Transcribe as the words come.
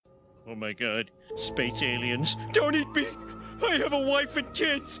Oh my god. Space aliens. Don't eat me! I have a wife and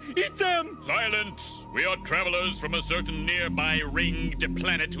kids! Eat them! Silence! We are travelers from a certain nearby ringed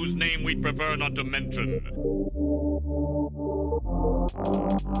planet whose name we'd prefer not to mention.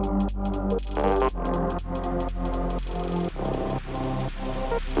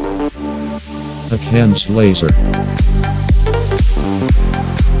 Against Laser.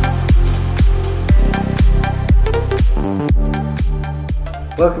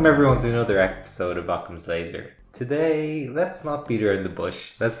 Welcome everyone to another episode of Occam's Laser. Today, let's not beat around the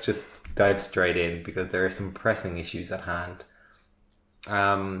bush. Let's just dive straight in because there are some pressing issues at hand.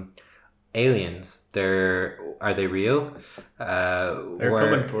 Aliens, are they real? They're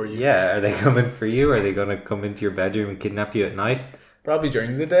coming for you. Yeah, are they coming for you? Are they going to come into your bedroom and kidnap you at night? Probably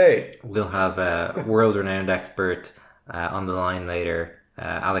during the day. We'll have a world-renowned expert on the line later,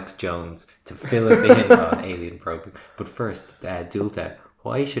 Alex Jones, to fill us in on alien probing. But first, Dulta,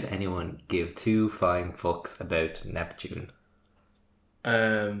 why should anyone give two flying fucks about Neptune?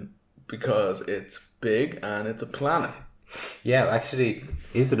 Because it's big and it's a planet. Yeah, actually,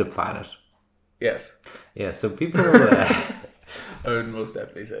 is it a planet? Yes. Yeah, so people... I would most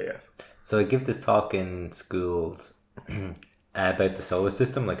definitely say yes. So I give this talk in schools about the solar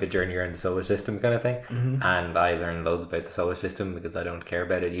system, like a journey around the solar system kind of thing. Mm-hmm. And I learn loads about the solar system because I don't care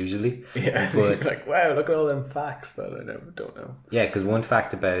about it usually. Yeah, so you're like, wow, look at all them facts that I don't know. Yeah, because one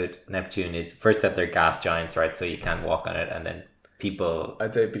fact about Neptune is first that they're gas giants, right? So you can't walk on it, and then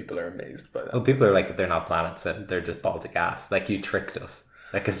I'd say people are amazed by that. Well, people are like, they're not planets and they're just balls of gas. Like, you tricked us.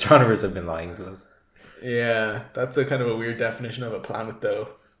 Like, astronomers have been lying to us. Yeah, that's a kind of a weird definition of a planet, though.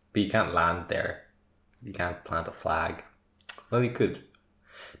 But you can't land there. You can't plant a flag. Well, you could.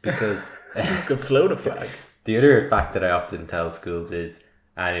 Because... you could float a flag. The other fact that I often tell schools is,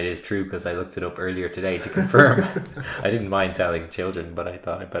 and it is true because I looked it up earlier today to confirm. I didn't mind telling children, but I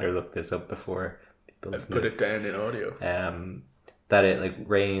thought I'd better look this up before people listen. Put it down in audio. That it like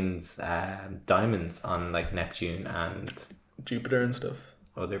rains diamonds on like Neptune and Jupiter and stuff,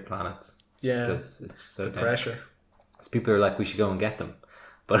 other planets. Yeah, because it's so the pressure. So people are like, we should go and get them.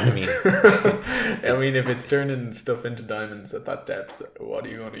 But I mean, if it's turning stuff into diamonds at that depth, what are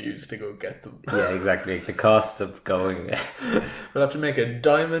you going to use to go get them? Yeah, exactly. The cost of going. We'll have to make a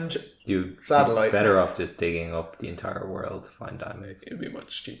diamond satellite. Better off just digging up the entire world to find diamonds. It'd be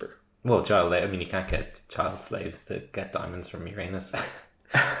much cheaper. Well, you can't get child slaves to get diamonds from Uranus.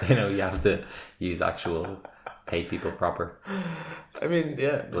 You have to use pay people proper.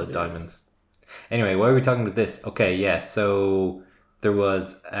 Yeah. Blood diamonds. Anyway, why are we talking about this? Okay, yeah, so there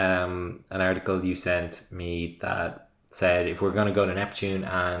was an article you sent me that said if we're going to go to Neptune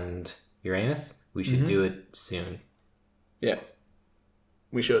and Uranus, we should do it soon. Yeah,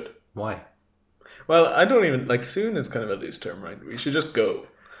 we should. Why? Well, I don't even... soon is kind of a loose term, right? We should just go.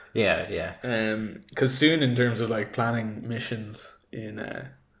 Yeah. Because soon, in terms of planning missions in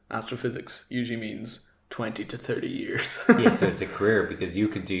astrophysics, usually means 20 to 30 years. Yeah, so it's a career because you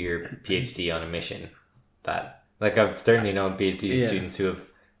could do your PhD on a mission that, I've certainly known PhD students who have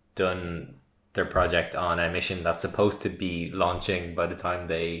done their project on a mission that's supposed to be launching by the time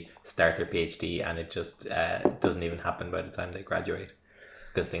they start their PhD, and it just doesn't even happen by the time they graduate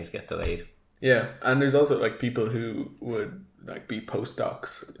because things get delayed. Yeah, and there's also people who would be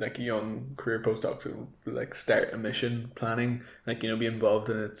postdocs, young career postdocs who start a mission planning, be involved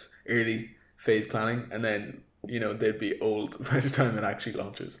in its early phase planning, and then they'd be old by the time it actually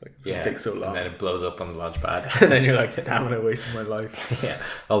launches. It takes so long, and then it blows up on the launch pad, and then you're like, damn it, I wasted my life. Yeah,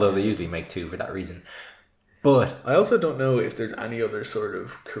 although they usually make two for that reason. But I also don't know if there's any other sort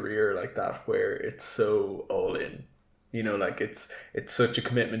of career like that where it's so all in. It's such a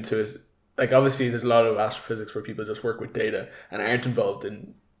commitment to it. Obviously, there's a lot of astrophysics where people just work with data and aren't involved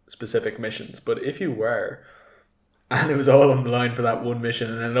in specific missions. But if you were, and it was all on the line for that one mission,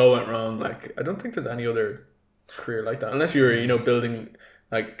 and then it all went wrong, I don't think there's any other career like that. Unless you were, building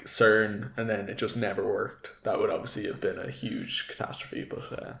CERN, and then it just never worked. That would obviously have been a huge catastrophe.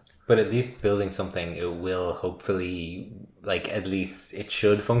 But at least building something, it will hopefully, at least it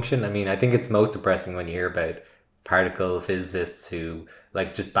should function. I think it's most depressing when you hear about particle physicists who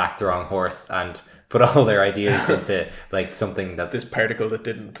just back the wrong horse and put all their ideas into something that's this particle that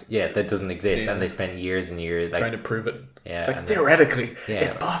doesn't exist, and they spend years and years trying to prove it. Yeah, it's theoretically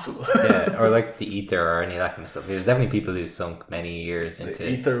it's possible. Yeah, or the ether or any of that kind of stuff. There's definitely people who sunk many years into the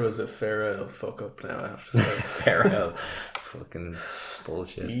ether. Was a pharaoh fuck up now, I have to say. Pharaoh, fucking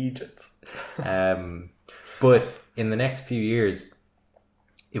bullshit. Egypt. But in the next few years,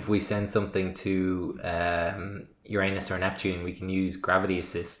 if we send something to Uranus or Neptune, we can use gravity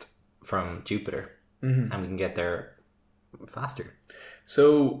assist from Jupiter, and we can get there faster.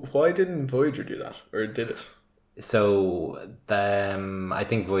 So why didn't Voyager do that, or did it? So I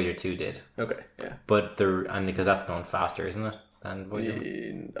think Voyager 2 did, Okay, yeah. but because that's going faster, isn't it? Than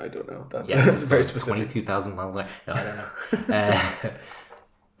Voyager. I don't know. That's, Yeah, that's very specific. 22,000 miles an hour. No, I don't know.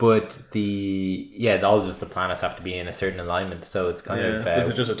 But all just the planets have to be in a certain alignment, so it's kind of. Is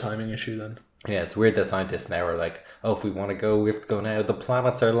it just a timing issue then? Yeah, it's weird that scientists now are like, oh, if we want to go, we have to go now. The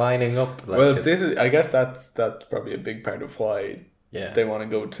planets are lining up. Like, Well, I guess that's probably a big part of why yeah, they want to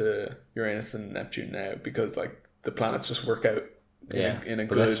go to Uranus and Neptune now, because like the planets just work out in a but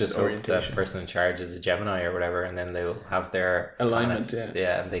good let's just hope orientation. the person in charge is a Gemini or whatever, and then they'll have their Alignment, planets,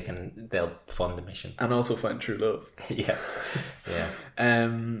 and they'll fund the mission. And also find true love. yeah.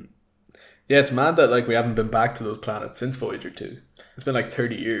 Yeah, it's mad that like we haven't been back to those planets since Voyager 2. It's been like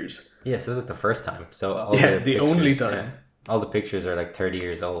 30 years. Yeah, so that was the first time. So all the only time. All the pictures are like 30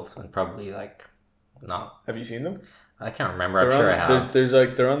 years old and probably like not. Have you seen them? I can't remember. I'm sure I have. There's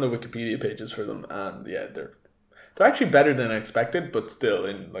like they're on the Wikipedia pages for them, and yeah, they're actually better than I expected, but still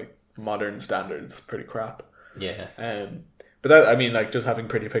in like modern standards, pretty crap. Yeah. But that, I mean, like just having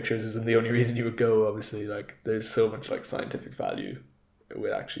pretty pictures isn't the only reason you would go. Obviously, like there's so much like scientific value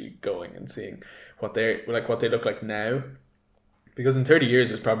with actually going and seeing what they look like now. Because in 30 years,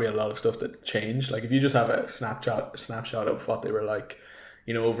 there's probably a lot of stuff that changed. Like if you just have a snapshot of what they were like,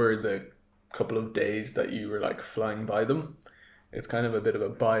 you know, over the couple of days that you were like flying by them, it's kind of a bit of a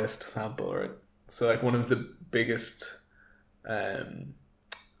biased sample, right? So like one of the biggest, or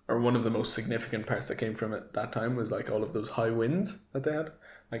one of the most significant parts that came from it that time was like all of those high winds that they had.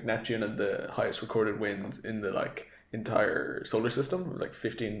 Like Neptune had the highest recorded winds in the like entire solar system. It was like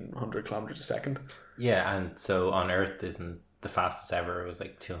 1,500 kilometers a second. Yeah, and so on Earth isn't the fastest ever. It was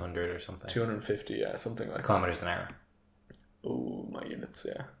like 200 or something. 250, yeah, something like kilometers an hour. Oh, my units,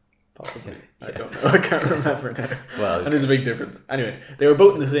 yeah. Possibly. Yeah. I don't know. I can't remember now. Well, and there's a big difference. Anyway, they were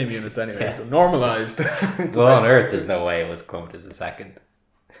both in the same units anyway, so normalized. Well, on Earth, there's no way it was kilometers a second.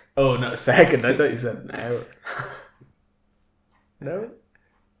 Oh, no, a second. I thought you said an hour. No?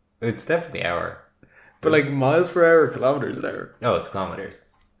 It's definitely hour. But like miles per hour, kilometers an hour. Oh, it's kilometers.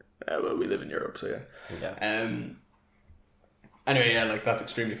 Well, we live in Europe, so yeah. Yeah. Anyway, yeah, like that's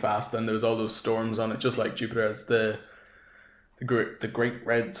extremely fast, and there was all those storms on it, just like Jupiter has the Great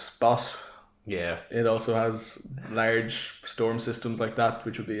Red Spot. Yeah. It also has large storm systems like that,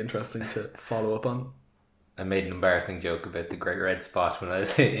 which would be interesting to follow up on. I made an embarrassing joke about the Great Red Spot when I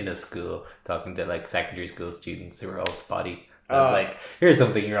was in a school talking to like secondary school students who were all spotty. I was like, here's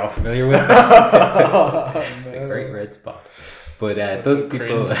something you're all familiar with. The Great Red Spot. But those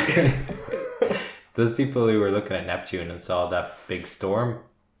people those people who were looking at Neptune and saw that big storm,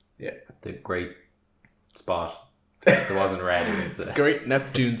 the Great Spot, it wasn't red, it was Great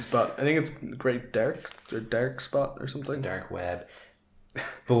Neptune Spot. I think it's Great Dark Spot or something. Dark Web.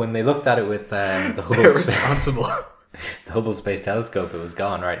 But when they looked at it with the They're responsible. The Hubble Space Telescope, it was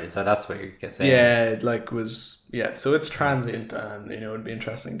gone, right? So that's what you're saying. Yeah, it like was so it's transient, and you know it'd be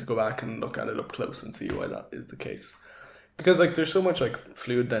interesting to go back and look at it up close and see why that is the case. Because like there's so much like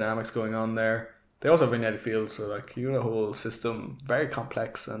fluid dynamics going on there. They also have magnetic fields, so like you got a whole system very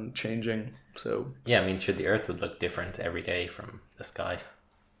complex and changing. So yeah, I mean, sure, the Earth would look different every day from the sky.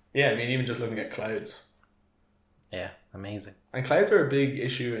 Yeah, I mean, even just looking at clouds. Yeah, amazing. And clouds are a big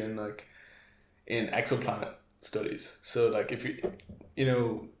issue in exoplanet studies. So like if you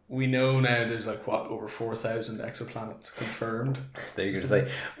know, we know now there's like what, over 4,000 exoplanets confirmed. There you're going to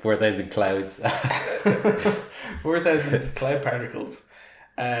say 4,000 clouds. 4,000 cloud particles.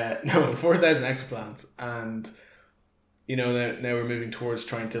 No, 4,000 exoplanets. And you know, now we're moving towards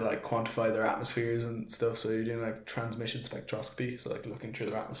trying to like quantify their atmospheres and stuff. So you're doing like transmission spectroscopy, so like looking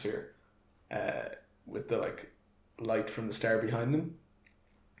through their atmosphere with the like light from the star behind them,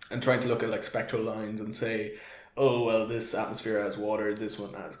 and trying to look at like spectral lines and say, oh well, this atmosphere has water, this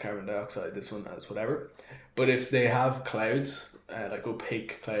one has carbon dioxide, this one has whatever. But if they have clouds, like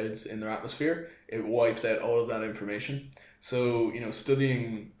opaque clouds in their atmosphere, it wipes out all of that information. So, you know,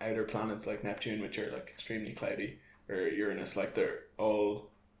 studying outer planets like Neptune, which are like extremely cloudy, or Uranus, like they're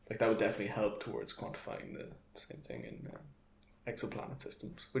all like that would definitely help towards quantifying the same thing in exoplanet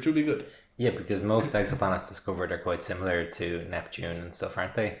systems, which would be good. Yeah, because most exoplanets discovered are quite similar to Neptune and stuff,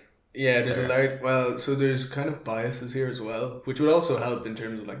 aren't they? Yeah, there's a large, so there's kind of biases here as well, which would also help in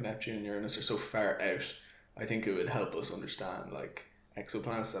terms of like Neptune and Uranus are so far out. I think it would help us understand like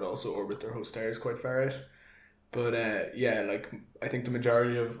exoplanets that also orbit their host stars quite far out. But yeah, like I think the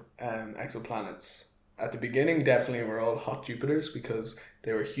majority of exoplanets at the beginning definitely were all hot Jupiters because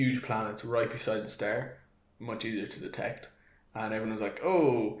they were huge planets right beside the star, much easier to detect. And everyone was like,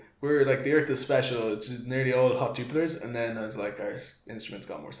 oh, we're like the Earth is special. It's nearly all hot Jupiters, and then as like our instruments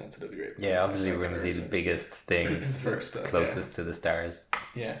got more sensitive, you're able to Yeah, obviously detect, we're like, going to see the Earth's biggest things first stuff, closest to the stars.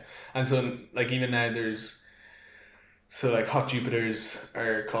 Yeah, and so like even now there's like hot Jupiters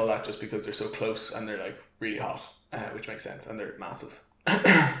are called that just because they're so close and they're like really hot, which makes sense, and they're massive.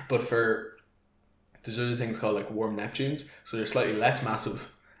 But there's other things called like warm Neptunes, so they're slightly less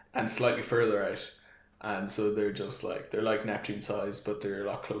massive and slightly further out, and so they're just like they're like Neptune sized, but they're a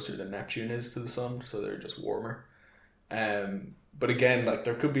lot closer than Neptune is to the sun, so they're just warmer. But again, like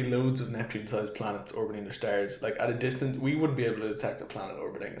there could be loads of Neptune-sized planets orbiting their stars. Like at a distance, we wouldn't be able to detect a planet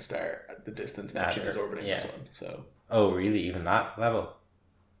orbiting a star at the distance Neptune is orbiting the sun. So. Oh, really? Even that level?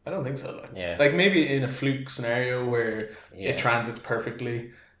 I don't think so. Like, yeah. Like maybe in a fluke scenario where it transits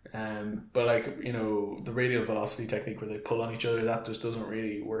perfectly. But like, you know, the radial velocity technique where they pull on each other, that just doesn't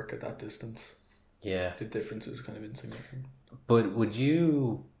really work at that distance. Yeah. The difference is kind of insignificant. But would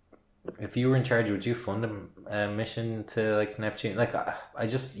you, if you were in charge, would you fund a mission to like Neptune? Like,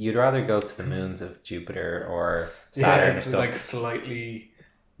 you'd rather go to the moons of Jupiter or Saturn or stuff. Like slightly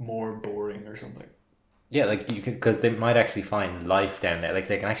more boring or something. Yeah, like you can, because they might actually find life down there. Like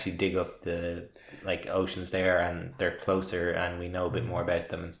they can actually dig up the like oceans there, and they're closer, and we know a bit more about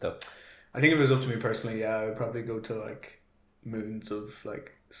them and stuff. I think if it was up to me personally, I would probably go to like moons of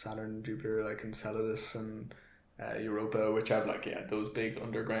like Saturn, Jupiter, like Enceladus and Europa, which have like those big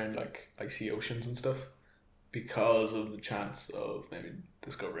underground like icy oceans and stuff, because of the chance of maybe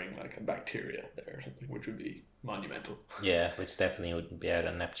discovering like a bacteria there or something, which would be monumental. Yeah, which definitely wouldn't be out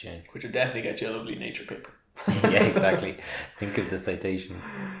on Neptune. Which would definitely get you a lovely nature paper. Yeah, exactly. Think of the citations.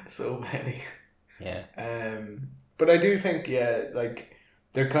 So many. Yeah. But I do think, like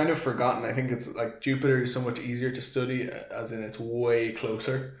they're kind of forgotten. I think it's like Jupiter is so much easier to study, as in it's way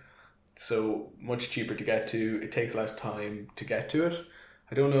closer, so much cheaper to get to. It takes less time to get to it.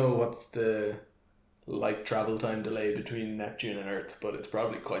 I don't know what's the light travel time delay between Neptune and Earth, but it's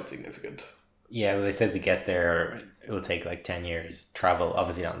probably quite significant. Yeah, well, they said to get there, it will take like 10 years travel.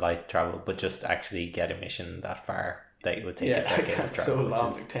 Obviously not light travel, but just actually get a mission that far, that it would take a decade of travel. So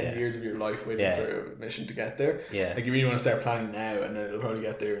long, like 10 years of your life waiting for a mission to get there. Yeah. Like you really want to start planning now, and then it'll probably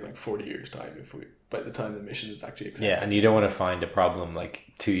get there in like 40 years time by the time the mission is actually accepted. Yeah, and you don't want to find a problem like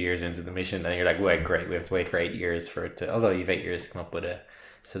 2 years into the mission, and you're like, well, great, we have to wait for 8 years for it to, although you've 8 years to come up with a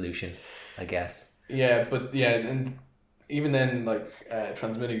solution, I guess. Yeah, but and even then, like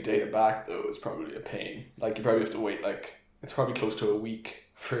transmitting data back though is probably a pain. Like you probably have to wait like it's probably close to a week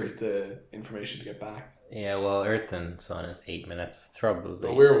for the information to get back. Yeah, well, Earth and Sun is 8 minutes. It's probably.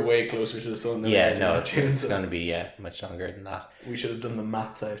 But we're way closer to the Sun than it's going to be much longer than that. We should have done the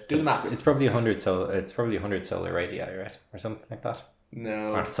maths out. Do the maths. It's probably 100 solar. It's probably 100 solar radii, right, or something like that.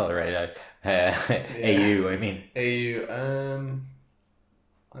 No, not solar radii. AU. I mean. AU.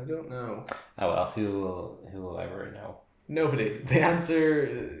 I don't know. Oh well, who will ever know? Nobody. The answer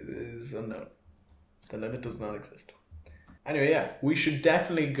is unknown. The limit does not exist. Anyway, we should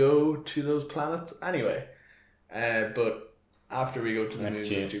definitely go to those planets anyway. But after we go to the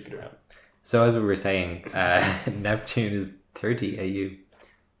moons of Jupiter. Yeah. So as we were saying, Neptune is 30 AU,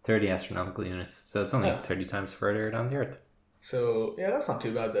 30 astronomical units. So it's only 30 times further than the Earth. So that's not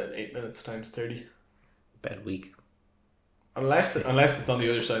too bad then. 8 minutes times 30. Bad week. Unless it's on the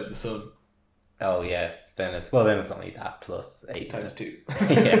other side of the sun. Oh yeah, then it's only that plus 8 times 2.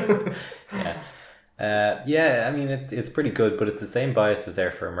 Yeah. I mean it's pretty good, but it's the same bias was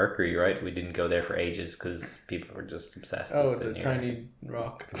there for Mercury, right? We didn't go there for ages because people were just obsessed. Oh, it's a tiny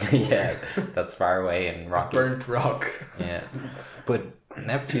rock. Yeah, that's far away and rocky. Burnt rock. Yeah, but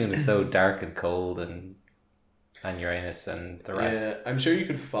Neptune is so dark and cold, and Uranus and the rest. Yeah, I'm sure you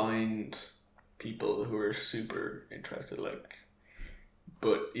could find people who are super interested,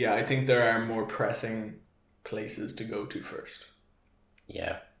 but yeah, I think there are more pressing places to go to first.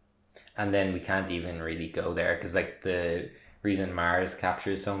 Yeah, and then we can't even really go there because like the reason Mars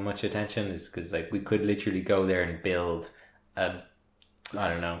captures so much attention is because like we could literally go there and build I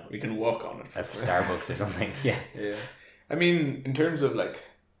don't know, we can walk on it a Starbucks or something. Yeah. I mean, in terms of like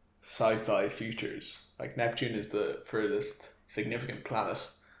sci-fi futures, like Neptune is the furthest significant planet.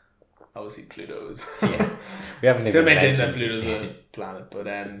 Obviously Pluto is. We haven't still maintained that Pluto's a planet, but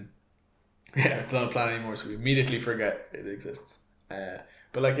it's not a planet anymore, so we immediately forget it exists.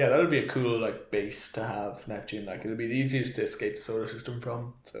 But like that would be a cool like base to have, Neptune. Like it would be the easiest to escape the solar system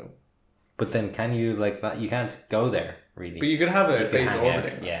from. So. But then can you like that? You can't go there really. But you could have a base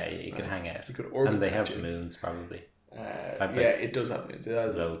orbiting. Yeah, you can hang out. You could orbit. And they Neptune. have moons probably. It does have moons. It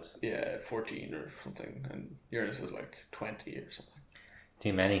has loads. 14 or something, and Uranus is like 20 or something.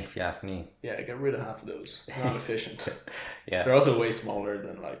 Too many, if you ask me. Yeah, get rid of half of those. They're not efficient. Yeah. They're also way smaller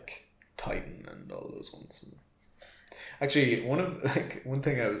than like Titan and all those ones. Actually, one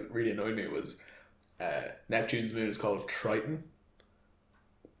thing that really annoyed me was Neptune's moon is called Triton,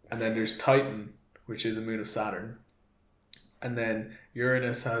 and then there's Titan, which is a moon of Saturn, and then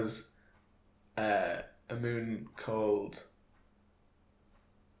Uranus has a moon called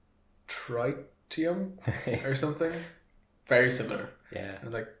Tritium or something. Very similar. Yeah.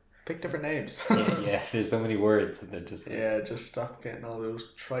 And like, pick different names. Yeah, there's so many words and they're just... Yeah, just stop getting all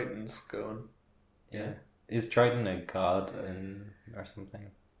those Tritons going. Yeah. Is Triton a god or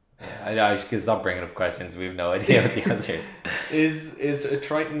something? Yeah, I could stop bringing up questions. We have no idea what the answer is. Is a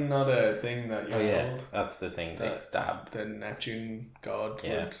Triton not a thing that you hold? That's the thing they stab. The Neptune god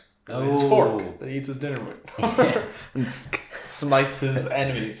would... Oh. His fork that he eats his dinner with. Yeah. And smites his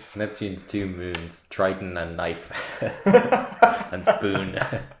enemies. Neptune's 2 moons, Triton and knife. And spoon.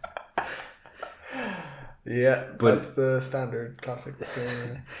 Yeah, but that's the standard classic.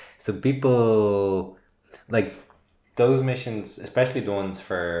 So people, like, those missions, especially the ones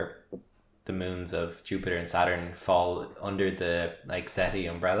for the moons of Jupiter and Saturn, fall under the, like, SETI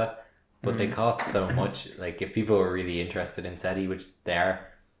umbrella, but they cost so much. Like, if people were really interested in SETI, which they are,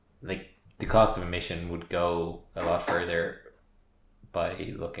 like, the cost of a mission would go a lot further by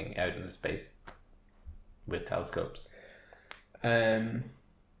looking out into space with telescopes.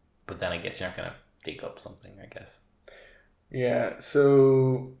 But then I guess you're not going to dig up something, I guess. Yeah,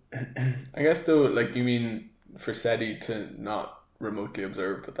 so I guess though, like, you mean for SETI to not remotely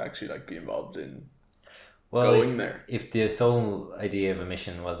observe, but to actually, like, be involved in going there. If the sole idea of a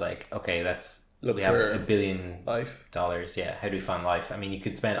mission was like, okay, we have $1 billion. Life. Yeah, how do we find life? I mean, you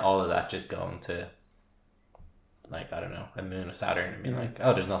could spend all of that just going to, like, I don't know, a moon of Saturn and be like,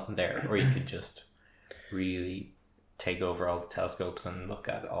 oh, there's nothing there. Or you could just really take over all the telescopes and look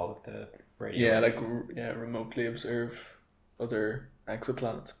at all of the radio. Yeah, remotely observe other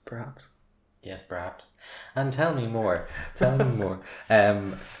exoplanets, perhaps. Yes, perhaps. And tell me more. We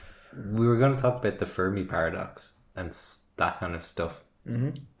were going to talk about the Fermi paradox and that kind of stuff.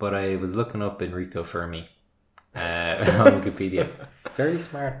 Mm-hmm. But I was looking up Enrico Fermi on Wikipedia. Very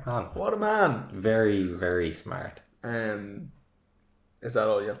smart man. What a man. Very, very smart. Is that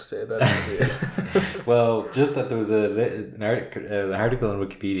all you have to say about it? Well, just that there was an article on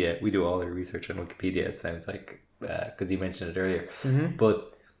Wikipedia. We do all our research on Wikipedia, it sounds like, because you mentioned it earlier. Mm-hmm.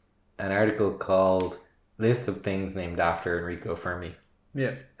 But an article called List of Things Named After Enrico Fermi.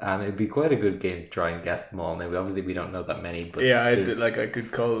 Yeah. And it'd be quite a good game to try and guess them all. Now, obviously, we don't know that many. But yeah, I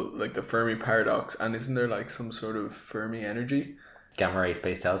could call like the Fermi paradox. And isn't there like some sort of Fermi energy? Gamma ray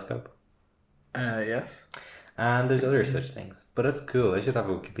space telescope. Yes. And there's other such things. But it's cool. I should have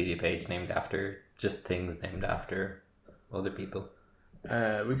a Wikipedia page named after just things named after other people.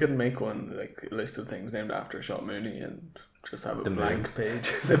 We could make one, like a list of things named after Sean Mooney and just have a blank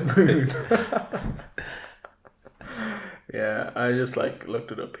page. The moon. Yeah, I just like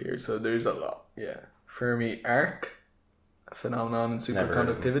looked it up here. So there's a lot. Yeah. Fermi arc, a phenomenon in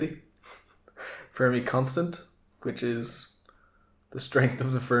superconductivity. Fermi constant, which is the strength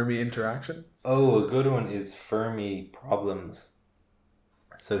of the Fermi interaction. Oh, a good one is Fermi problems.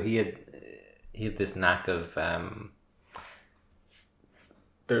 So he had this knack of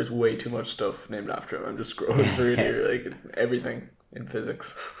there's way too much stuff named after him. I'm just scrolling through here, like everything in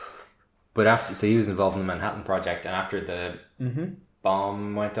physics. But so he was involved in the Manhattan Project, and after the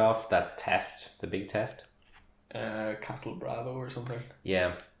bomb went off, the big test, Castle Bravo or something.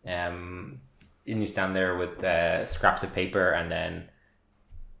 Yeah, and you stand there with scraps of paper, and then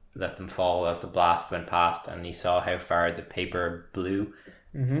let them fall as the blast went past, and he saw how far the paper blew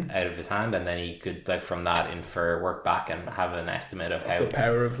out of his hand, and then he could, like, from that work back and have an estimate of how the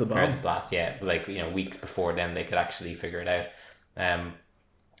power of the bomb. The blast, yeah, like, weeks before then they could actually figure it out.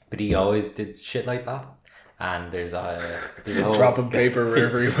 But he always did shit like that, and there's a whole dropping paper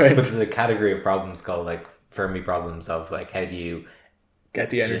wherever he went. But there's a category of problems called like Fermi problems of like how do you get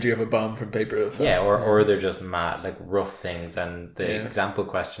the energy of a bomb from paper? Or they're just mad, like rough things. And the example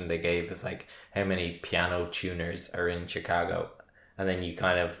question they gave is like, how many piano tuners are in Chicago? And then you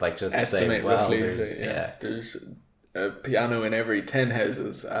kind of like just estimate say, well, roughly. there's a piano in every 10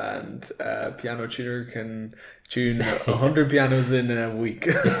 houses, and a piano tuner can tune 100 pianos in a week.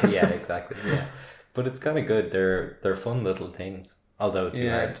 Yeah, exactly. Yeah, but it's kind of good. They're fun little things, although too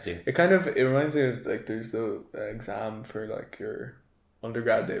hard to do. It reminds me of like there's the exam for like your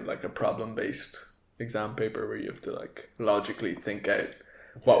undergrad. They have like a problem based exam paper where you have to like logically think out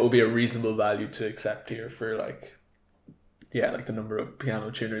what would be a reasonable value to accept here for like the number of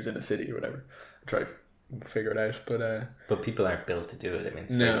piano tuners in a city or whatever. Try figure it out. But people aren't built to do it. I mean,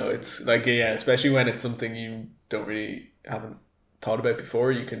 no, it's like, yeah, especially when it's something you haven't thought about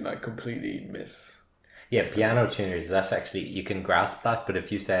before, you can like completely miss. Yeah, piano tuners, that's actually, you can grasp that, but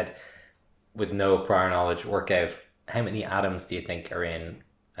if you said, with no prior knowledge, work out how many atoms do you think are in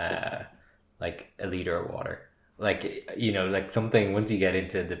like a liter of water? Like, you know, like something, once you get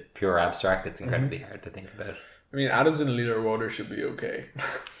into the pure abstract, it's incredibly hard to think about. I mean, atoms in a liter of water should be okay.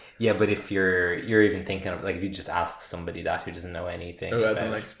 Yeah, but if you're even thinking of, like, if you just ask somebody that who doesn't know anything who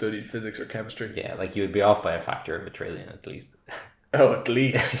hasn't like studied physics or chemistry. Yeah, like you would be off by a factor of 1 trillion at least. Oh, at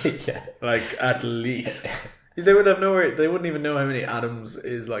least. Yeah. Like, at least. They would have they wouldn't even know how many atoms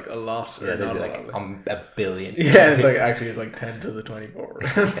is like a lot or not a like, lot. A billion. Yeah, it's like, actually it's like 10 to the 24.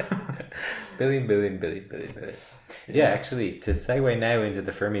 Billion. Yeah, actually, to segue now into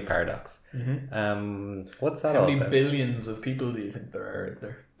the Fermi paradox. What's that all about? How many billions of people do you think there are out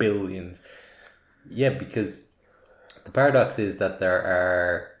there? Billions. Yeah, because the paradox is that there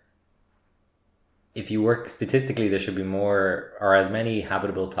are, if you work statistically, there should be more or as many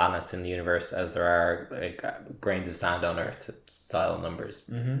habitable planets in the universe as there are like grains of sand on Earth style numbers.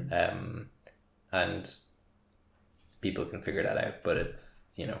 And people can figure that out, but it's,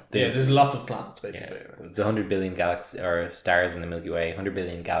 you know, there's lots of planets basically. Yeah, it's 100 billion galaxies or stars in the Milky Way, 100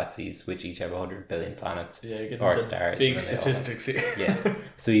 billion galaxies, which each have 100 billion planets. Yeah, you get or stars. Big statistics here. Yeah.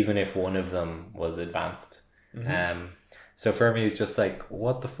 So even if one of them was advanced, so Fermi is just like,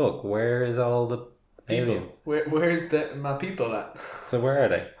 what the fuck? Where is all the aliens? Where's my people at? So where are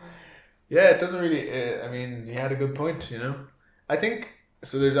they? Yeah, it doesn't really. I mean, he had a good point. You know, I think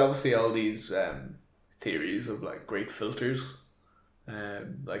so. There's obviously all these theories of like great filters.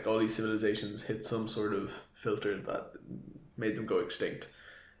 Like all these civilizations hit some sort of filter that made them go extinct,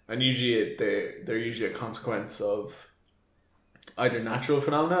 and usually they're usually a consequence of either natural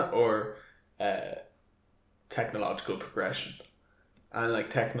phenomena or technological progression. And like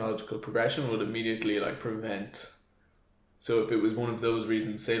technological progression would immediately like prevent. So if it was one of those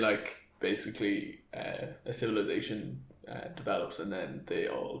reasons, say like basically a civilization develops and then they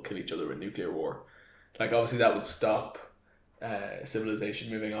all kill each other with nuclear war, like obviously that would stop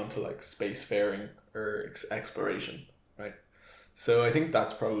civilization moving on to like spacefaring or exploration, right? So I think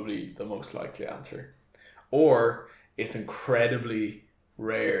that's probably the most likely answer. Or it's incredibly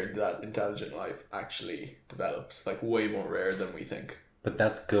rare that intelligent life actually develops, like way more rare than we think. But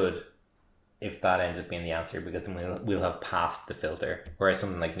that's good if that ends up being the answer, because then we'll have passed the filter. Whereas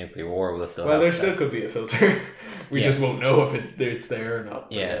something like nuclear war will still. Well, there still could be a filter. We just won't know if it's there or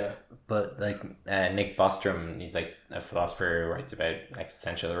not. But but like Nick Bostrom, he's like a philosopher who writes about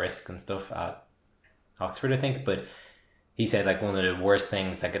existential risk and stuff at Oxford, I think. But he said like one of the worst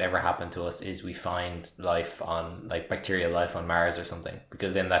things that could ever happen to us is we find life on, like bacterial life on Mars or something,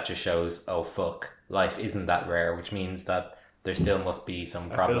 because then that just shows, oh fuck, life isn't that rare, which means that there still must be some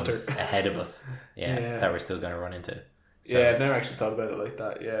problem ahead of us that we're still going to run into. So, yeah, I've never actually thought about it like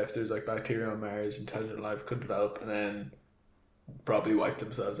that. Yeah, if there's like bacteria on Mars, intelligent life could develop and then probably wipe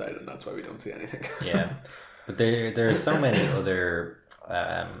themselves out, and that's why we don't see anything. Yeah, but there are so many other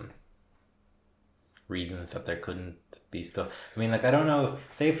reasons that there couldn't be stuff. I mean, like, I don't know,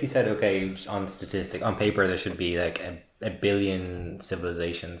 if you said, okay, on paper there should be like a billion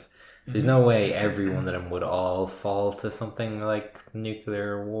civilizations. There's no way every one of them would all fall to something like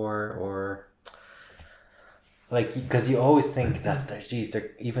nuclear war, or like, because you always think that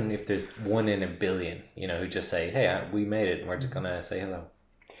even if there's 1 in a billion, you know, who just say, hey, we made it and we're just gonna say hello.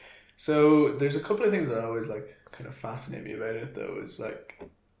 So there's a couple of things that always like kind of fascinate me about it though, is like,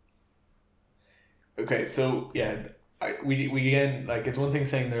 okay, so yeah, we again, like, it's one thing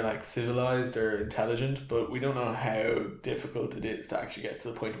saying they're like civilized or intelligent, but we don't know how difficult it is to actually get to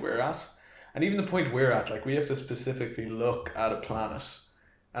the point we're at. And even the point we're at, like, we have to specifically look at a planet,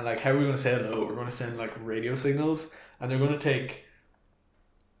 and like, how are we going to say hello? We're going to send like radio signals, and they're going to take,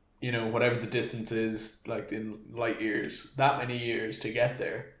 you know, whatever the distance is, like in light years, that many years to get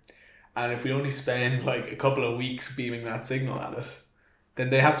there. And if we only spend like a couple of weeks beaming that signal at it, then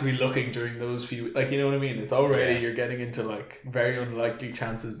they have to be looking during those few, like, you know what I mean? It's already, you're getting into like very unlikely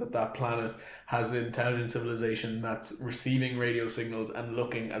chances that planet has an intelligent civilization that's receiving radio signals and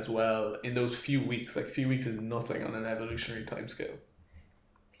looking as well in those few weeks. Like, a few weeks is nothing on an evolutionary timescale.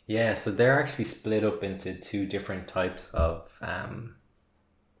 Yeah, so they're actually split up into 2 different types of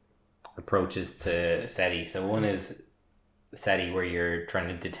approaches to SETI. So one is SETI, where you're trying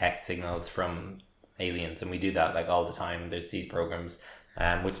to detect signals from aliens, and we do that like all the time. There's these programs,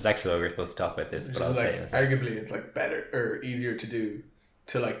 which is actually why we're supposed to talk about this. But I'll say arguably it's like better or easier to do,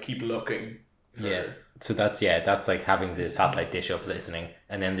 to like keep looking Yeah. So that's like having the satellite dish up listening.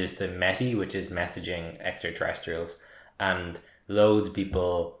 And then there's the METI, which is messaging extraterrestrials. And loads of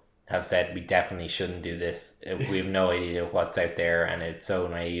people have said we definitely shouldn't do this. We have no idea what's out there, and it's so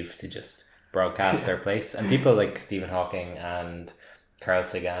naive to just broadcast their place. And people like Stephen Hawking and Carl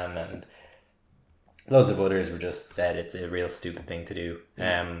Sagan and loads of others were just said it's a real stupid thing to do.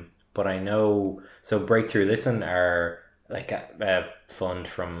 But I know, so Breakthrough Listen are like a fund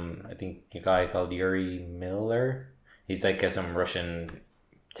from, I think, a guy called Yuri Miller. He's like some Russian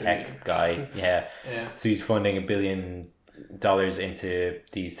tech guy. Yeah. So he's funding $1 billion into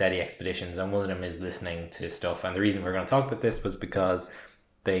these SETI expeditions, and one of them is listening to stuff. And the reason we're going to talk about this was because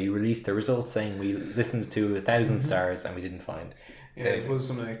they released their results saying we listened to 1,000 stars and we didn't find. Yeah, it was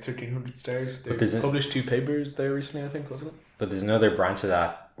something like 1,300 stars. They published 2 papers there recently, I think, wasn't it? But there's another branch of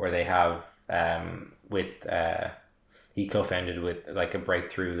that where they have he co-founded with like a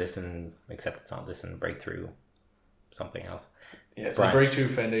Breakthrough Listen, except it's not Listen, Breakthrough something else. Yeah, so branch. Breakthrough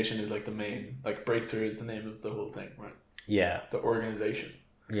Foundation is like the main, like Breakthrough is the name of the whole thing, right? Yeah. The organization.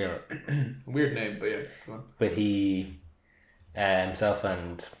 Yeah. Weird name, but yeah, go on. But he himself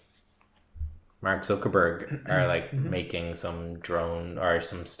and Mark Zuckerberg are like making some drone or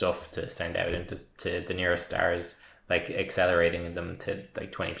some stuff to send out into the nearest stars, like accelerating them to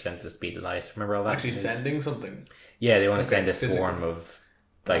like 20% of the speed of light. Remember all that? Actually sending something? Yeah, they want to send a swarm of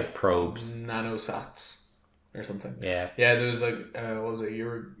like probes. Nanosats or something. Yeah. Yeah, there was like, what was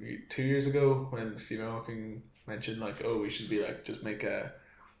it, 2 years ago when Stephen Hawking mentioned like, oh, we should be like, just make a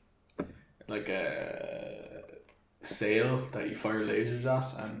sail that you fire lasers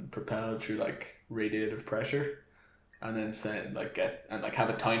at and propel through like radiative pressure, and then send have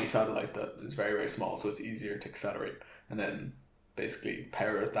a tiny satellite that is very, very small, so it's easier to accelerate, and then basically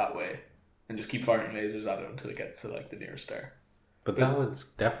power it that way and just keep firing lasers at it until it gets to like the nearest star. But that would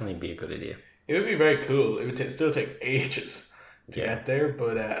definitely be a good idea. It would be very cool. It would still take ages to get there,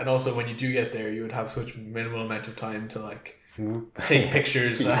 but and also when you do get there, you would have such minimal amount of time to like take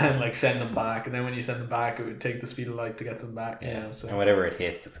pictures and like send them back, and then when you send them back, it would take the speed of light to get them back. Yeah. You know, so. And whatever it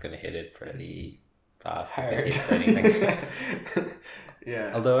hits, it's going to hit it fairly fast. Hard. If it hits anything.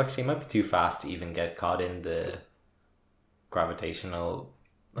 Yeah. Although actually, it might be too fast to even get caught in the gravitational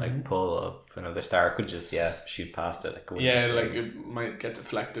pull of another star. It could just shoot past it. It might get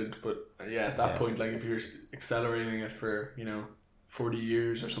deflected, but at that point, like if you're accelerating it for 40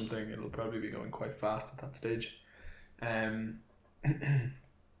 years or something, it'll probably be going quite fast at that stage. I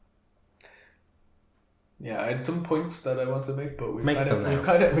had some points that I want to make, but we've kind of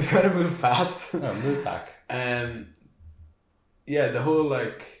moved fast. No, move back. The whole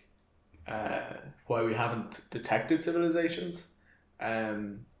why we haven't detected civilizations. I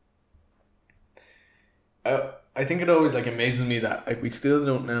think it always amazes me that we still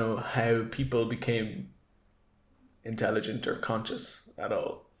don't know how people became intelligent or conscious at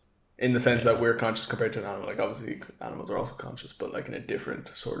all, in the sense that we're conscious compared to an animal. Like obviously animals are also conscious, but in a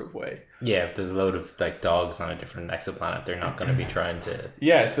different sort of way. Yeah, if there's a load of dogs on a different exoplanet, they're not going to be trying to.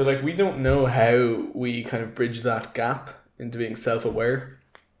 Yeah, so we don't know how we kind of bridge that gap into being self-aware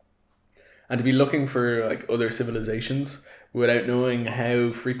and to be looking for other civilizations without knowing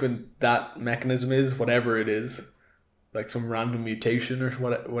how frequent that mechanism is, whatever it is, some random mutation or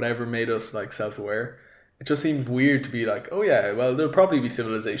whatever made us self-aware. It just seems weird to be oh yeah, well, there'll probably be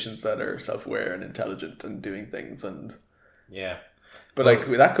civilizations that are self-aware and intelligent and doing things, and but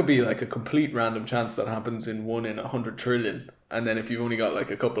that could be a complete random chance that happens in 1 in 100 trillion, and then if you've only got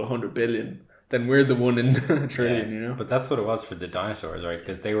a couple of 100 billion, then we're the 1 in a trillion. But that's what it was for the dinosaurs, right?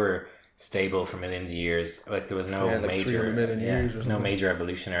 Because they were stable for millions of years. There was no major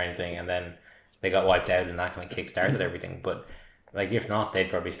evolution or anything, and then they got wiped out, and that kind of kickstarted everything. But if not, they'd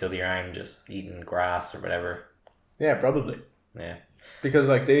probably still be around just eating grass or whatever. Yeah, probably. Yeah, because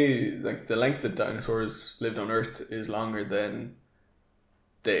the length that dinosaurs lived on Earth is longer than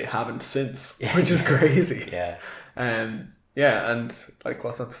they haven't since, which is crazy. And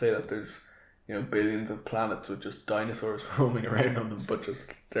what's not to say that there's billions of planets with just dinosaurs roaming around on them, but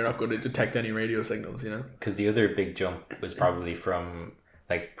just they're not going to detect any radio signals, Because the other big jump was probably from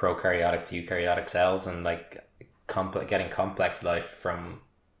prokaryotic to eukaryotic cells, and getting complex life from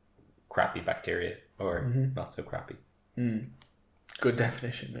crappy bacteria, or not so crappy. Good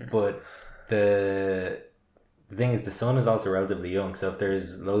definition there. But the thing is, the sun is also relatively young, so if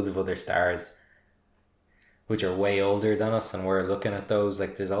there's loads of other stars which are way older than us, and we're looking at those,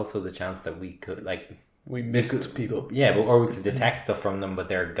 there's also the chance that we could we missed people. Yeah, or we could detect stuff from them, but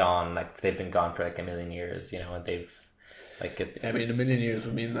they're gone. They've been gone for 1 million years, and they've it's. I mean, 1 million years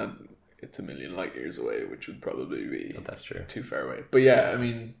would mean that it's 1 million light years away, which would probably be that's true, too far away. But yeah, I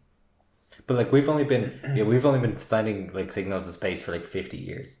mean, But like we've only been sending like signals to space for like 50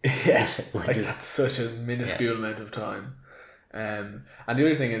 years. Yeah, Which like is- that's such a minuscule amount of time. And the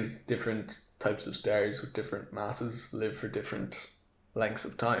other thing is different types of stars with different masses live for different lengths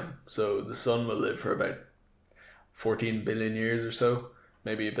of time. So the sun will live for about 14 billion years or so,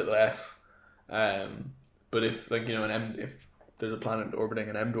 maybe a bit less. But if like if there's a planet orbiting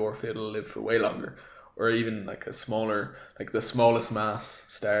an M dwarf, it'll live for way longer. Or even like a smaller, like the smallest mass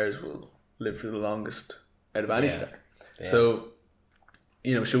stars will live for the longest out of any Yeah. star. Yeah. So,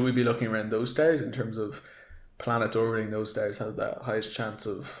 should we be looking around those stars in terms of planets orbiting those stars have the highest chance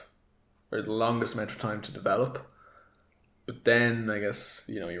of, or the longest amount of time to develop? But then I guess,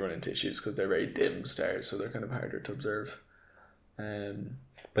 you run into issues because they're very dim stars, so they're kind of harder to observe.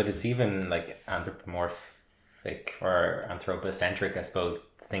 But it's even like anthropomorphic or anthropocentric, I suppose,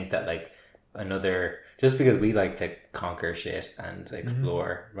 to think that like just because we like to conquer shit and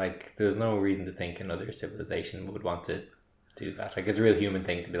explore, like there's no reason to think another civilization would want to do that. Like it's a real human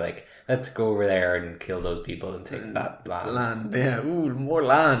thing to be like, let's go over there and kill those people and take that land. Land, yeah. Ooh, more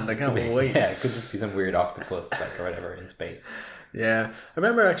land. I can't wait. Yeah, it could just be some weird octopus like or whatever in space. Yeah, I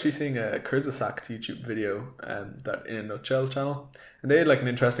remember actually seeing a Kurzgesagt YouTube video, that In a Nutshell channel, and they had like an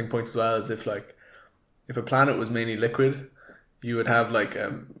interesting point as well, as if a planet was mainly liquid, you would have like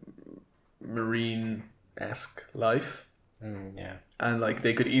marine-esque life, Yeah. and like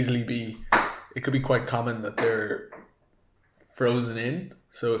they could easily be, it could be quite common that they're frozen in.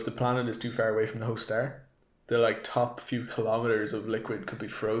 So if the planet is too far away from the host star, the like top few kilometers of liquid could be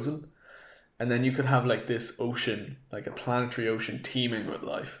frozen. And then you could have like this ocean, like a planetary ocean teeming with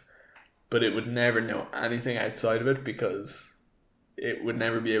life, but it would never know anything outside of it because it would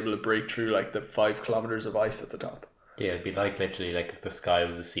never be able to break through like the 5 kilometers of ice at the top. Yeah, it'd be like literally like if the sky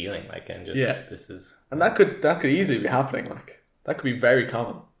was the ceiling, like, and just Yeah. this is And that could easily be happening. Like that could be very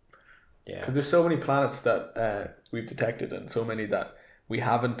common yeah. because there's so many planets that we've detected and so many that we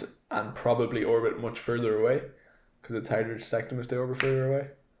haven't and probably orbit much further away because it's harder to detect them if they orbit further away.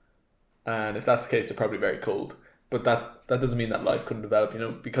 And if that's the case, they're probably very cold. But that doesn't mean that life couldn't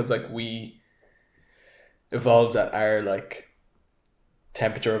develop, because like we evolved at our like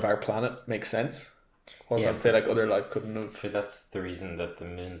temperature of our planet makes sense. What's Yeah. not to say like other life couldn't have. But that's the reason that the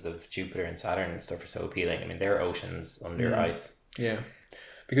moons of Jupiter and Saturn and stuff are so appealing. I mean, they're oceans under ice. Yeah,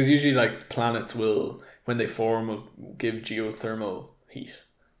 because usually like planets will, when they form, will give geothermal heat,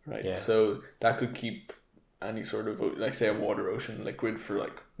 right? Yeah. So that could keep any sort of, like say a water ocean liquid for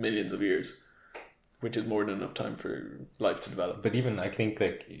like millions of years, which is more than enough time for life to develop. But even I think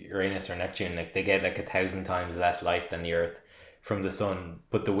like Uranus or Neptune, like they get like 1,000 times less light than the Earth from the sun,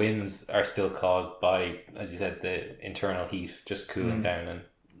 but the winds are still caused by, as you said, the internal heat just cooling down. And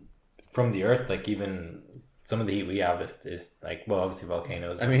from the Earth, like even some of the heat we have is like, well, obviously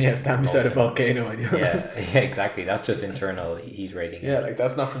volcanoes. I mean, yeah, stand beside a volcano. I know. yeah, exactly. That's just internal heat radiating. Yeah, like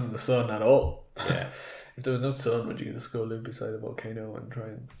that's not from the sun at all. Yeah. If there was no sun, would you just go live beside a volcano and try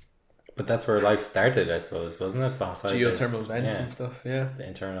and But that's where life started, I suppose, wasn't it? Beside geothermal vents yeah. and stuff? Yeah. The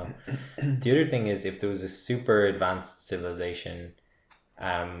internal. The other thing is if there was a super advanced civilization,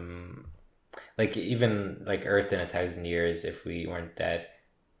 like even like Earth in 1,000 years, if we weren't dead,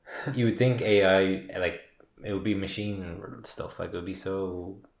 you would think AI, like it would be machine stuff, like it would be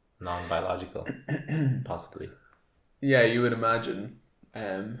so non-biological, possibly. Yeah, you would imagine.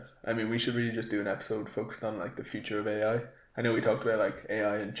 I mean, we should really just do an episode focused on like the future of AI. I know we talked about like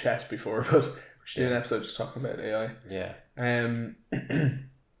AI and chess before, but we should do an episode just talking about AI. Yeah.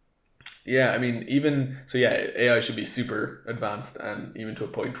 Yeah, I mean, even so, yeah, AI should be super advanced, and even to a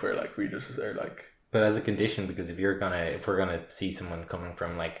point where like we just are like. But as a condition, because if we're gonna see someone coming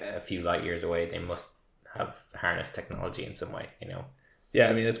from like a few light years away, they must have harnessed technology in some way, Yeah,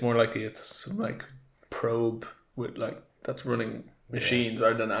 I mean, it's more likely it's some like probe with like that's running machines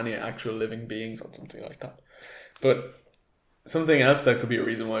rather than any actual living beings or something like that. But something else that could be a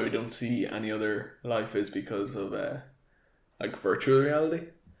reason why we don't see any other life is because of like virtual reality.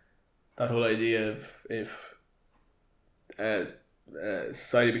 That whole idea of if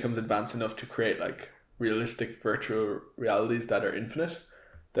society becomes advanced enough to create like realistic virtual realities that are infinite,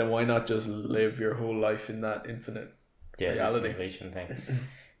 then why not just live your whole life in that infinite reality? The simulation thing.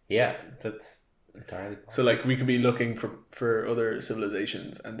 Yeah, that's entirely possible. So like we could be looking for other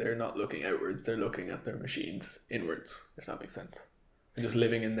civilizations and they're not looking outwards, they're looking at their machines inwards, if that makes sense. And just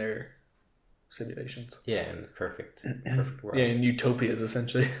living in their simulations. Yeah, in the perfect world. Yeah, in utopias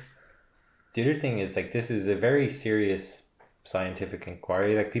essentially. The other thing is like this is a very serious scientific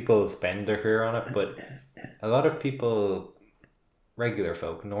inquiry. Like people spend their career on it, but a lot of people regular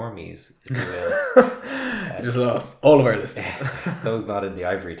folk, normies, if you will. You just lost all of our listeners. Those not in the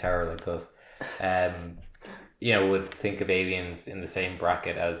ivory tower like us. Would think of aliens in the same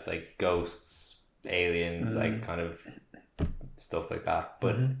bracket as like ghosts, aliens, like kind of stuff like that.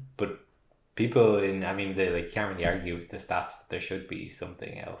 But people they can't really argue with the stats that there should be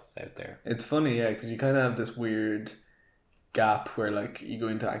something else out there. It's funny, yeah, because you kind of have this weird gap where like you go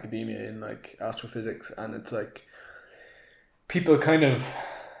into academia in like astrophysics, and it's like people kind of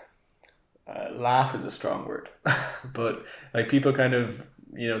laugh is a strong word, but like people kind of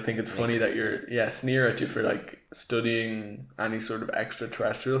think it's funny that you're sneer at you for like studying any sort of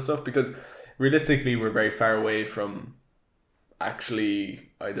extraterrestrial stuff, because realistically we're very far away from actually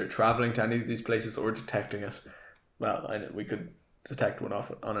either traveling to any of these places or detecting it. Well, I know we could detect one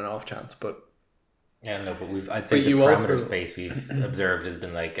off on an off chance, but I'd say the parameter space we've observed has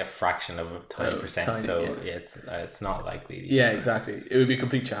been like a fraction of a tiny percent. It's not likely. Yeah, exactly. It would be a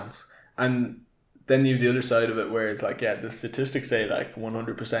complete chance. And then you have the other side of it where it's like, the statistics say like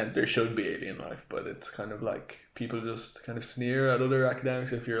 100% there should be alien life, but it's kind of like people just kind of sneer at other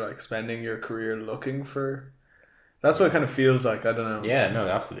academics if you're like spending your career looking for. That's what it kind of feels like. I don't know. Yeah, no,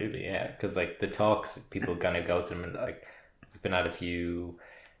 absolutely. Yeah, because like the talks, people kind of go to them, and like I've been at a few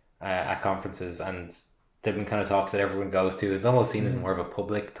at conferences, and they've been kind of talks that everyone goes to. It's almost seen as more of a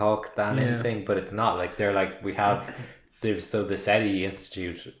public talk than anything, but it's not. Like they're like the SETI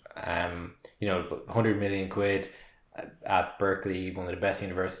Institute, 100 million quid at Berkeley, one of the best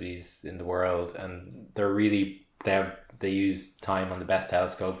universities in the world, and they use time on the best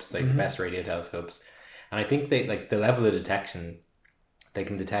telescopes, like the best radio telescopes. And I think they like the level of detection, they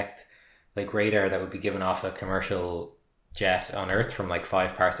can detect like radar that would be given off a commercial jet on Earth from like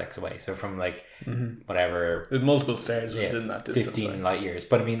 5 parsecs away. So from like whatever, there's multiple stars within that distance, 15 light years.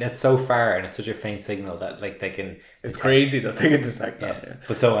 But I mean, it's so far and it's such a faint signal that like they can. It's crazy that they can detect that. Yeah.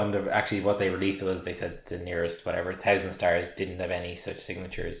 But so actually, what they released was they said the nearest 1,000 stars didn't have any such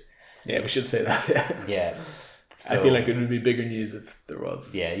signatures. Yeah, we should say that. Yeah. So, I feel like it would be bigger news if there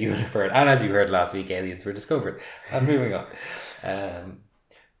was. Yeah, you would have heard. And as you heard last week, aliens were discovered. And moving on.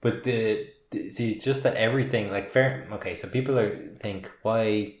 But see, just that everything, like, fair. Okay, so people think,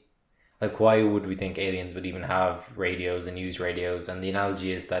 why would we think aliens would even have radios and use radios? And the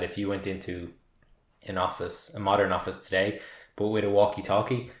analogy is that if you went into an office, a modern office today, but with a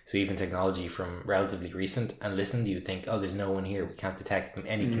walkie-talkie, so even technology from relatively recent, and listened, you'd think, oh, there's no one here. We can't detect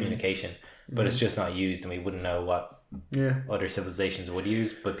any communication. But it's just not used, and we wouldn't know what other civilizations would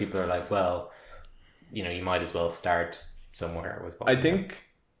use. But people are like, well, you might as well start somewhere with what I think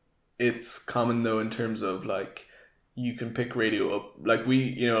it's common though in terms of like you can pick radio up. Like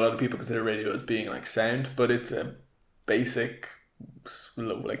a lot of people consider radio as being like sound, but it's a basic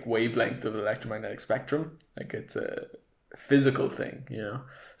like wavelength of electromagnetic spectrum. Like it's a physical thing,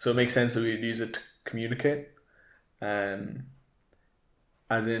 So it makes sense that we'd use it to communicate.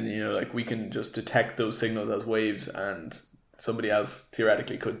 As in, like we can just detect those signals as waves, and somebody else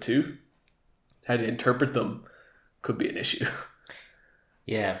theoretically could too. How to interpret them could be an issue.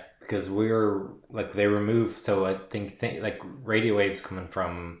 Yeah, because we're like they remove. So I think like radio waves coming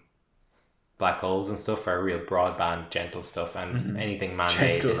from black holes and stuff are real broadband, gentle stuff, and anything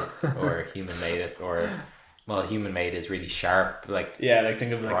man-made is, or human-made is, or. Well, human-made is really sharp, like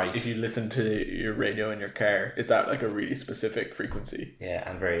think of like if you listen to your radio in your car, it's at like a really specific frequency. Yeah,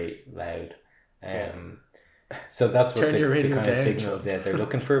 and very loud. So that's what the kind of signals they're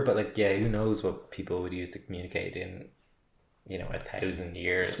looking for. But like, who knows what people would use to communicate in, 1,000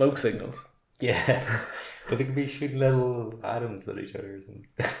 years? Smoke signals. Yeah, but they could be shooting little atoms at each other.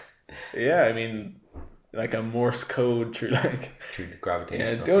 Yeah, I mean. Like a Morse code through the gravitation.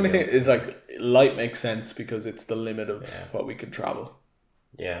 Yeah, the only thing is like light makes sense because it's the limit of what we can travel.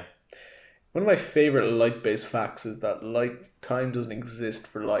 Yeah. One of my favorite light-based facts is that time doesn't exist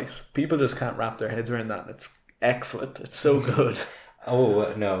for light. People just can't wrap their heads around that. It's excellent. It's so good.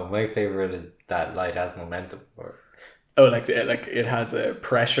 Oh no, my favorite is that light has momentum. Oh, like it has a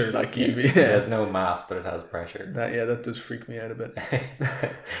pressure, like you. It has no mass, but it has pressure. That does freak me out a bit.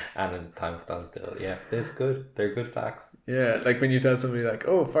 And in time stands still. Yeah, it's good. They're good facts. Yeah, like when you tell somebody like,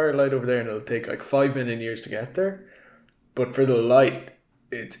 "Oh, fire a light over there," and it'll take like 5 million years to get there, but for the light,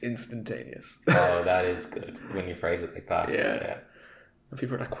 it's instantaneous. Oh, that is good when you phrase it like that. Yeah. And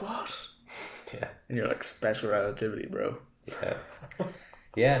people are like, "What?" Yeah. And you're like, special relativity, bro. Yeah.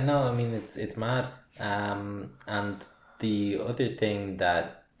 Yeah. No, I mean it's mad. And the other thing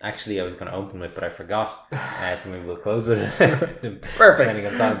that actually I was going to open with, but I forgot, so maybe we'll close with it. Perfect.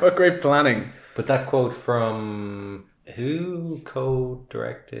 On time. What great planning. But that quote from who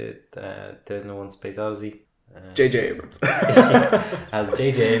co-directed 2001 Space Odyssey? J.J. Abrams. As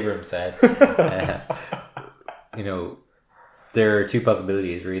J.J. Abrams said, you know, there are two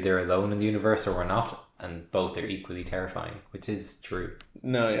possibilities. We're either alone in the universe or we're not, and both are equally terrifying, which is true.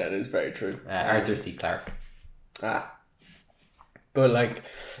 No, yeah, it is very true. Arthur C. Clarke. But like,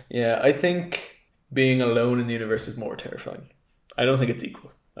 yeah, I think being alone in the universe is more terrifying. I don't think it's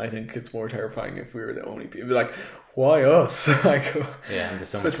equal. I think it's more terrifying if we were the only people. Like, why us? Like, yeah, and there's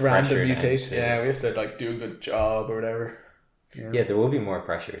so such much random mutation. Yeah, we have to like do a good job or whatever. Yeah, there will be more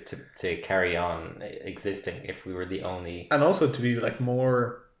pressure to carry on existing if we were the only, and also to be like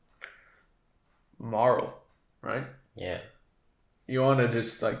more moral, right? Yeah, you want to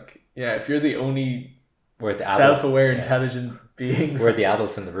just like, yeah, if you're the only we're the self-aware, adults, intelligent beings, we're the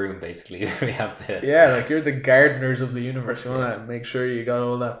adults in the room. Basically, we have to. Yeah, like you're the gardeners of the universe. You want to make sure you got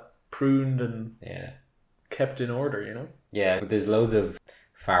all that pruned and kept in order. You know. Yeah, but there's loads of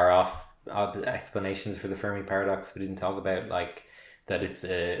far off explanations for the Fermi paradox we didn't talk about, like that it's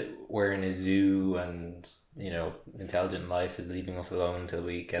we're in a zoo and, you know, intelligent life is leaving us alone until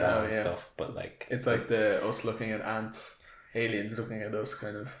we get out and stuff, but like it's like the us looking at ants, aliens looking at us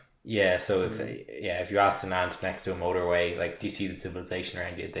kind of. Yeah, so if you asked an ant next to a motorway, like, do you see the civilization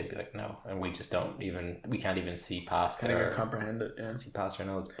around you, they'd be like, no, and we can't even see past or comprehend it, see past our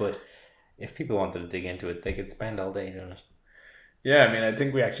nose. But if people wanted to dig into it, they could spend all day doing it. Yeah, I mean, I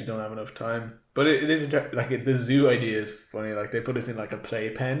think we actually don't have enough time. But it is, like, the zoo idea is funny. Like, they put us in, like, a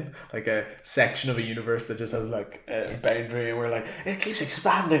playpen, like a section of a universe that just has, like, a boundary, and we're like, it keeps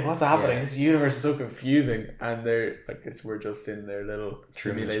expanding, what's happening? This universe is so confusing. And they're, like, we're just in their little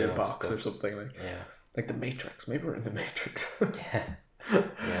simulated box or something. Like the Matrix. Maybe we're in the Matrix.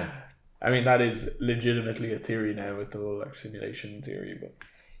 Yeah. I mean, that is legitimately a theory now with the whole, like, simulation theory. But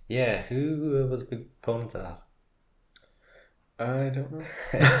yeah, who was a big proponent of that? I don't know.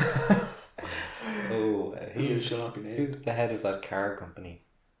 He shall not be named. Who's the head of that car company?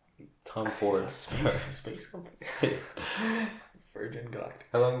 Tom Ford. Space company. Virgin Galactic.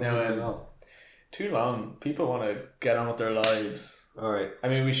 How long have you been on? Too long. People want to get on with their lives. All right. I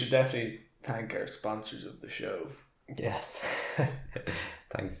mean, we should definitely thank our sponsors of the show. Yes.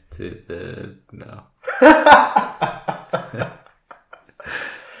 Thanks to the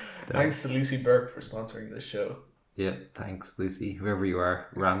Thanks to Lucy Burke for sponsoring this show. Yeah, thanks, Lucy. Whoever you are,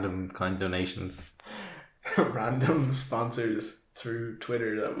 random kind donations. Random sponsors through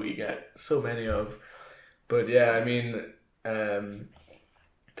Twitter that we get so many of. But yeah, I mean,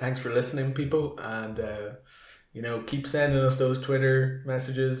 thanks for listening, people, and you know, keep sending us those Twitter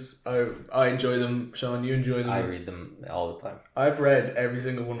messages. I enjoy them. Sean, you enjoy them? I read them all the time. I've read every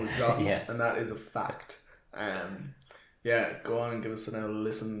single one we've got, yeah, and that is a fact. Yeah, go on and give us a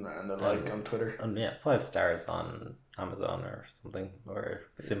listen and a like on Twitter. And 5 stars on Amazon or something, or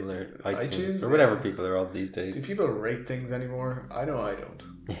similar iTunes or whatever people are on these days. Do people rate things anymore? I know I don't.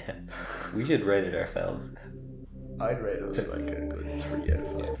 Yeah, we should rate it ourselves. I'd rate us like a good 3 out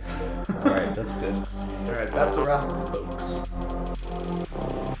of 5. Alright, that's good. Alright, that's a wrap, folks.